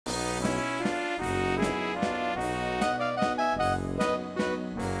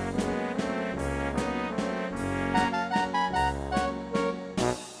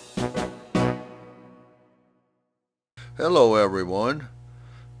Hello everyone,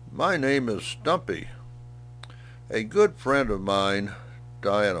 my name is Stumpy. A good friend of mine,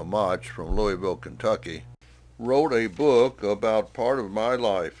 Diana Mach from Louisville, Kentucky, wrote a book about part of my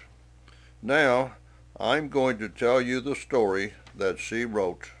life. Now, I'm going to tell you the story that she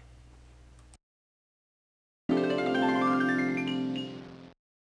wrote.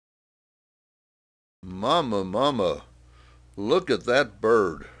 Mama, mama, look at that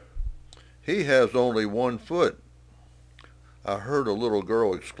bird. He has only 1 foot. I heard a little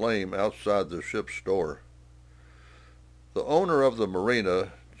girl exclaim outside the ship's door. The owner of the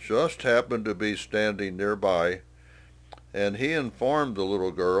marina just happened to be standing nearby, and he informed the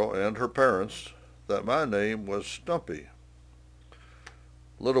little girl and her parents that my name was Stumpy.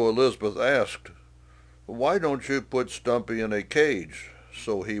 Little Elizabeth asked, "Why don't you put Stumpy in a cage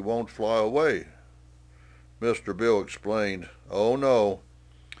so he won't fly away?" Mr. Bill explained, "Oh no,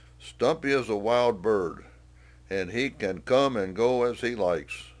 Stumpy is a wild bird, and he can come and go as he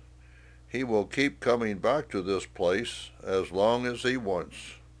likes. He will keep coming back to this place as long as he wants."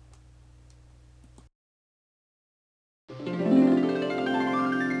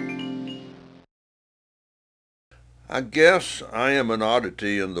 I guess I am an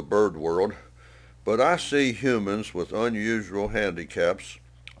oddity in the bird world, but I see humans with unusual handicaps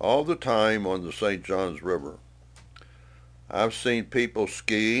all the time on the St. Johns River. I've seen people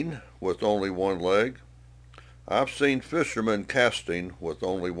skiing with only 1 leg. I've seen fishermen casting with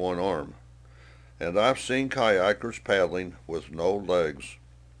only 1 arm. And I've seen kayakers paddling with no legs.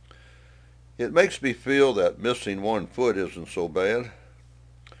 It makes me feel that missing 1 foot isn't so bad.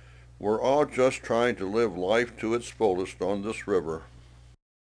 We're all just trying to live life to its fullest on this river.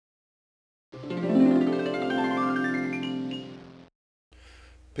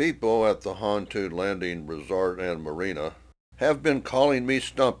 People at the Hontoon Landing Resort Marina have been calling me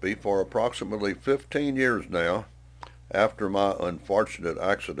Stumpy for approximately 15 years now, after my unfortunate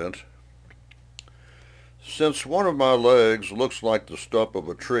accident. Since one of my legs looks like the stump of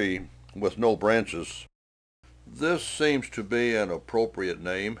a tree with no branches, this seems to be an appropriate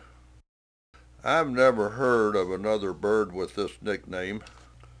name. I've never heard of another bird with this nickname,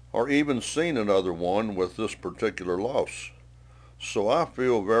 or even seen another one with this particular loss, so I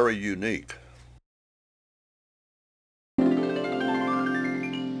feel very unique.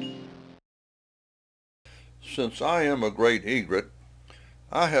 Since I am a great egret,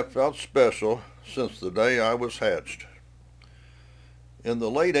 I have felt special since the day I was hatched. In the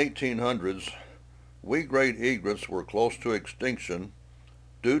late 1800s, we great egrets were close to extinction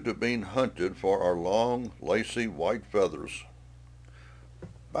due to being hunted for our long, lacy white feathers.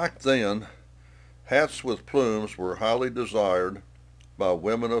 Back then, hats with plumes were highly desired by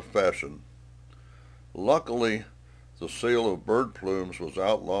women of fashion. Luckily, the sale of bird plumes was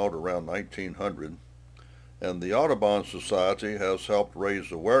outlawed around 1900, and the Audubon Society has helped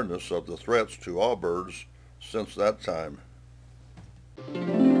raise awareness of the threats to all birds since that time.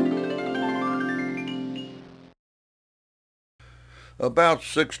 About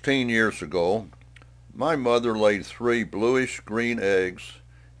 16 years ago, my mother laid 3 bluish-green eggs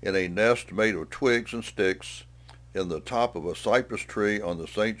in a nest made of twigs and sticks in the top of a cypress tree on the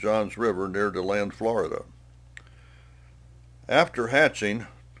St. Johns River near DeLand, Florida. After hatching,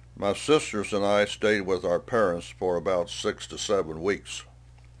 my sisters and I stayed with our parents for about 6 to 7 weeks.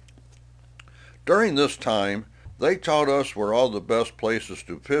 During this time, they taught us where all the best places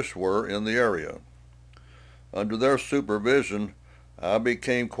to fish were in the area. Under their supervision, I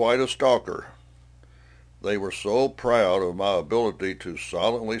became quite a stalker. They were so proud of my ability to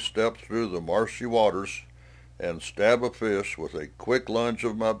silently step through the marshy waters and stab a fish with a quick lunge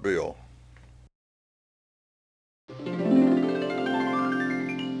of my bill.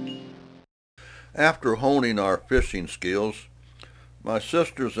 After honing our fishing skills, my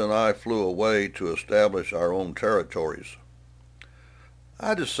sisters and I flew away to establish our own territories.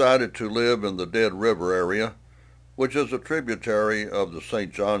 I decided to live in the Dead River area, which is a tributary of the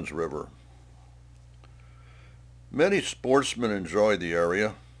St. Johns River. Many sportsmen enjoy the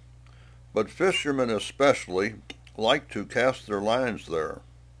area, but fishermen especially like to cast their lines there.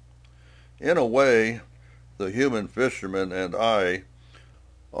 In a way, the human fishermen and I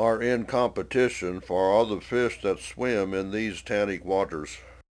are in competition for all the fish that swim in these tannic waters.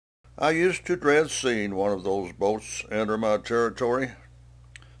 I used to dread seeing one of those boats enter my territory,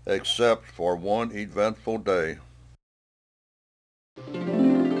 except for one eventful day.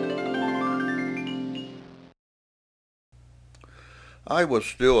 I was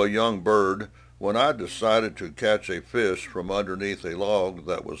still a young bird when I decided to catch a fish from underneath a log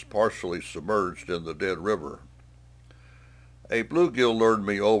that was partially submerged in the Dead River. A bluegill lured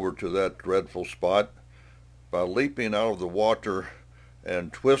me over to that dreadful spot, by leaping out of the water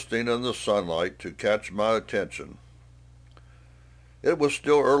and twisting in the sunlight to catch my attention. It was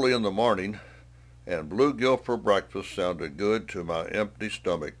still early in the morning, and bluegill for breakfast sounded good to my empty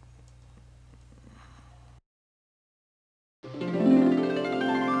stomach.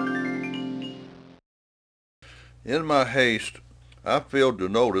 In my haste, I failed to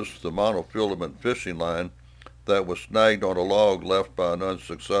notice the monofilament fishing line that was snagged on a log left by an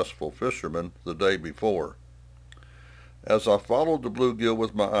unsuccessful fisherman the day before. As I followed the bluegill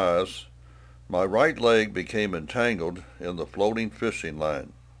with my eyes, my right leg became entangled in the floating fishing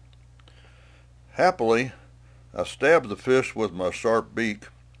line. Happily, I stabbed the fish with my sharp beak,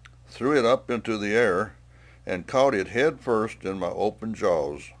 threw it up into the air, and caught it head first in my open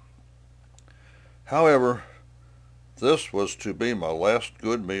jaws. However, this was to be my last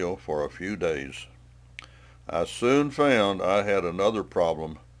good meal for a few days. I soon found I had another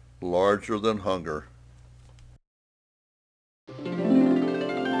problem larger than hunger.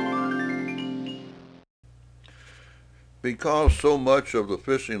 Because so much of the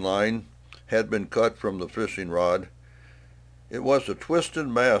fishing line had been cut from the fishing rod, it was a twisted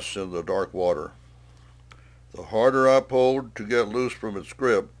mass in the dark water. The harder I pulled to get loose from its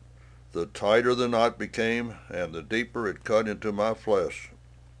grip, the tighter the knot became and the deeper it cut into my flesh.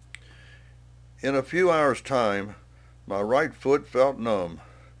 In a few hours' time, my right foot felt numb,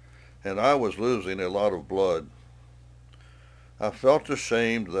 and I was losing a lot of blood. I felt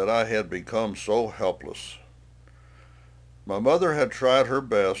ashamed that I had become so helpless. My mother had tried her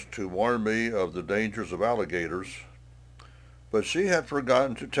best to warn me of the dangers of alligators, but she had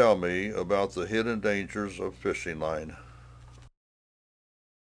forgotten to tell me about the hidden dangers of fishing line.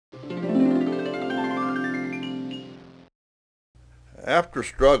 After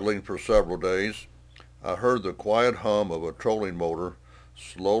struggling for several days, I heard the quiet hum of a trolling motor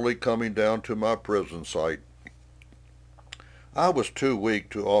slowly coming down to my prison site. I was too weak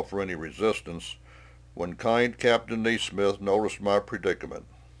to offer any resistance when kind Captain Neesmith noticed my predicament.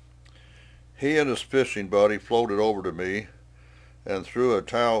 He and his fishing buddy floated over to me and threw a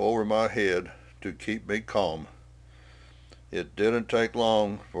towel over my head to keep me calm. It didn't take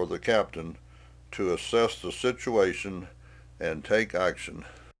long for the captain to assess the situation and take action.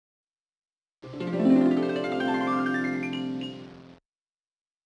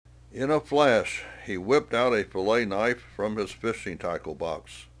 In a flash, he whipped out a fillet knife from his fishing tackle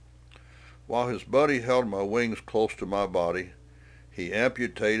box. While his buddy held my wings close to my body, he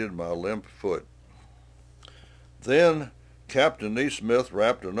amputated my limp foot. Then Captain Neesmith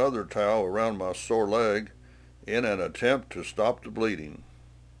wrapped another towel around my sore leg in an attempt to stop the bleeding.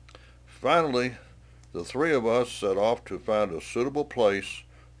 Finally, the three of us set off to find a suitable place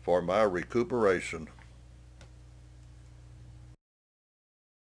for my recuperation.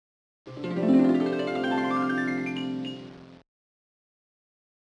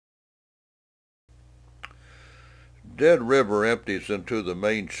 Dead River empties into the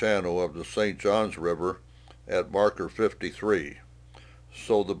main channel of the St.Johns River at marker 53,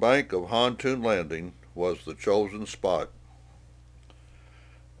 so the bank of Hontoon Landing was the chosen spot.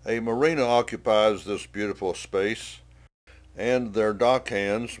 A marina occupies this beautiful space, and their dock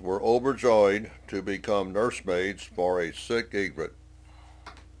hands were overjoyed to become nursemaids for a sick egret.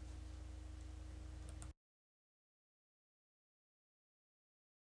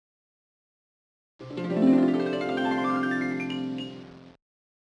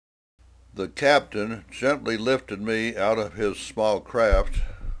 The captain gently lifted me out of his small craft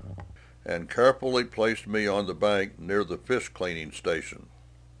and carefully placed me on the bank near the fish cleaning station.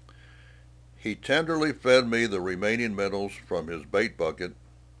 He tenderly fed me the remaining minnows from his bait bucket,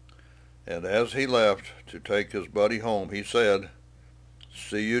 and as he left to take his buddy home, he said,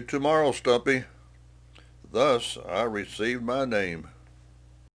 "See you tomorrow, Stumpy." Thus I received my name.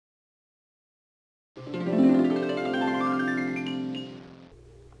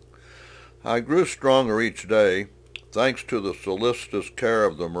 I grew stronger each day, thanks to the solicitous care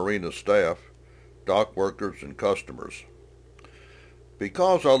of the marina staff, dock workers, and customers.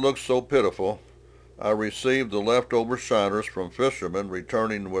 Because I looked so pitiful, I received the leftover shiners from fishermen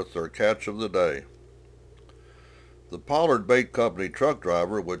returning with their catch of the day. The Pollard Bait Company truck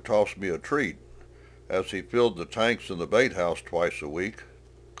driver would toss me a treat as he filled the tanks in the bait house twice a week,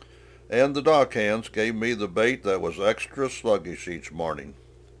 and the dock hands gave me the bait that was extra sluggish each morning.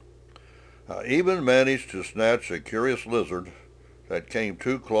 I even managed to snatch a curious lizard that came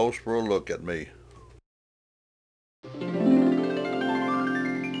too close for a look at me.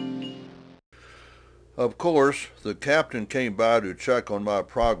 Of course, the captain came by to check on my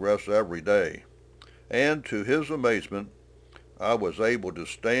progress every day, and to his amazement, I was able to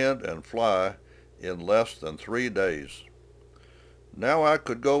stand and fly in less than 3 days. Now I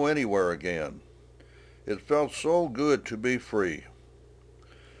could go anywhere again. It felt so good to be free.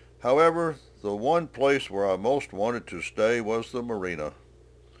 However, the one place where I most wanted to stay was the marina.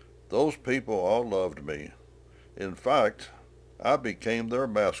 Those people all loved me. In fact, I became their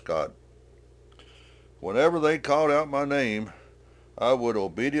mascot. Whenever they called out my name, I would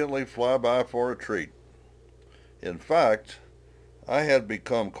obediently fly by for a treat. In fact, I had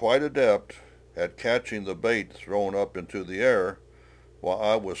become quite adept at catching the bait thrown up into the air while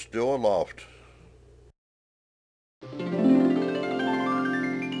I was still aloft.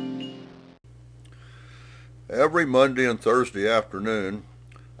 Every Monday and Thursday afternoon,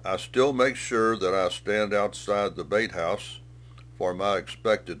 I still make sure that I stand outside the bait house for my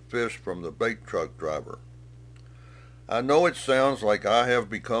expected fish from the bait truck driver. I know it sounds like I have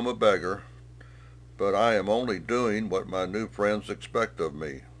become a beggar, but I am only doing what my new friends expect of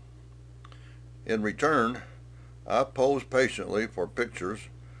me. In return, I pose patiently for pictures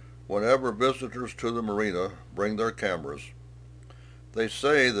whenever visitors to the marina bring their cameras. They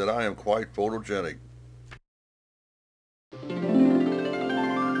say that I am quite photogenic.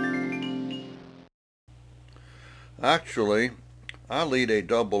 Actually, I lead a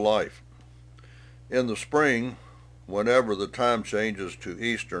double life. In the spring, whenever the time changes to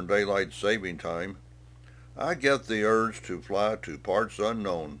Eastern Daylight Saving Time, I get the urge to fly to parts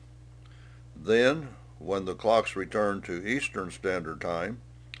unknown. Then, when the clocks return to Eastern Standard Time,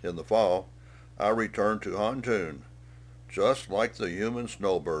 in the fall, I return to Hontoon, just like the human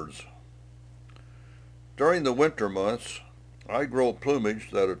snowbirds. During the winter months, I grow plumage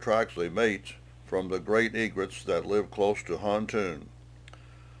that attracts a mate from the great egrets that live close to Hontoon.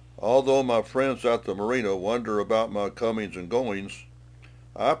 Although my friends at the marina wonder about my comings and goings,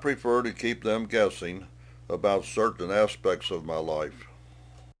 I prefer to keep them guessing about certain aspects of my life.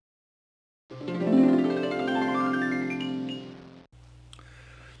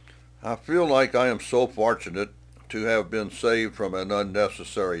 I feel like I am so fortunate to have been saved from an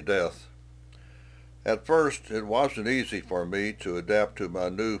unnecessary death. At first, it wasn't easy for me to adapt to my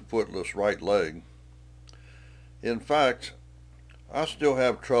new footless right leg. In fact, I still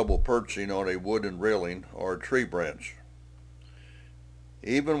have trouble perching on a wooden railing or a tree branch.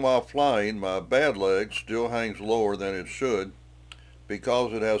 Even while flying, my bad leg still hangs lower than it should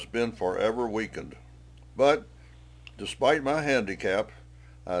because it has been forever weakened. But, despite my handicap,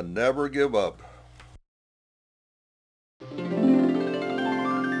 I never give up.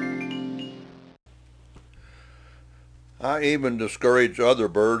 I even discourage other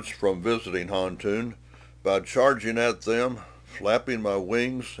birds from visiting Hontoon by charging at them, flapping my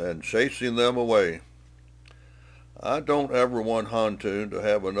wings, and chasing them away. I don't ever want Hontoon to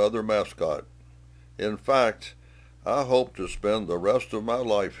have another mascot. In fact, I hope to spend the rest of my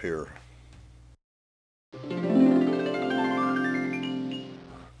life here.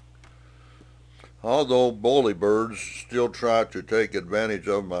 Although bully birds still try to take advantage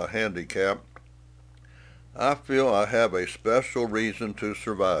of my handicap, I feel I have a special reason to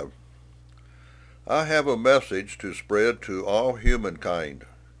survive. I have a message to spread to all humankind.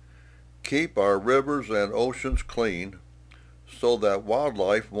 Keep our rivers and oceans clean so that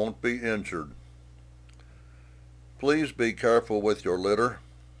wildlife won't be injured. Please be careful with your litter,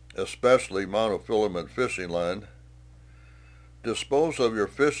 especially monofilament fishing line. Dispose of your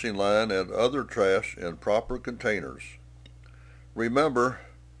fishing line and other trash in proper containers. Remember,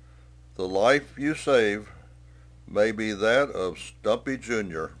 the life you save may be that of Stumpy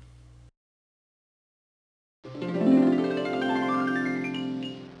Jr.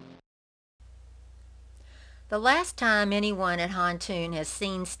 The last time anyone at Hontoon has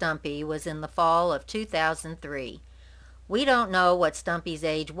seen Stumpy was in the fall of 2003. We don't know what Stumpy's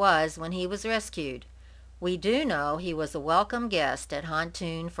age was when he was rescued. We do know he was a welcome guest at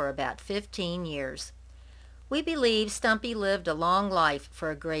Hontoon for about 15 years. We believe Stumpy lived a long life for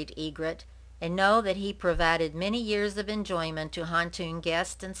a great egret and know that he provided many years of enjoyment to Hontoon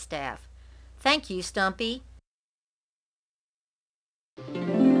guests and staff. Thank you, Stumpy.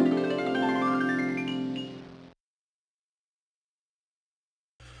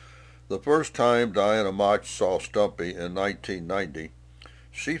 The first time Diana Mach saw Stumpy in 1990,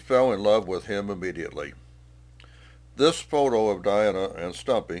 she fell in love with him immediately. This photo of Diana and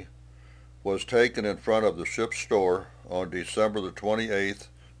Stumpy was taken in front of the ship's store on December the 28th,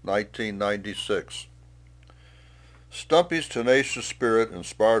 1996. Stumpy's tenacious spirit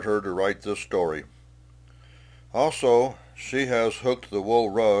inspired her to write this story. Also, she has hooked the wool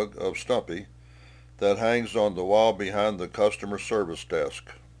rug of Stumpy that hangs on the wall behind the customer service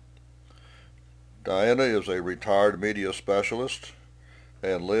desk. Diana is a retired media specialist,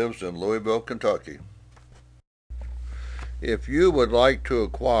 and lives in Louisville, Kentucky. If you would like to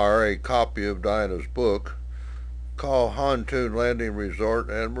acquire a copy of Diana's book, call Hontoon Landing Resort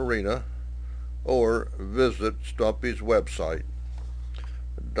and Marina or visit Stumpy's website.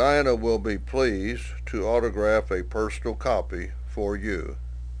 Diana will be pleased to autograph a personal copy for you.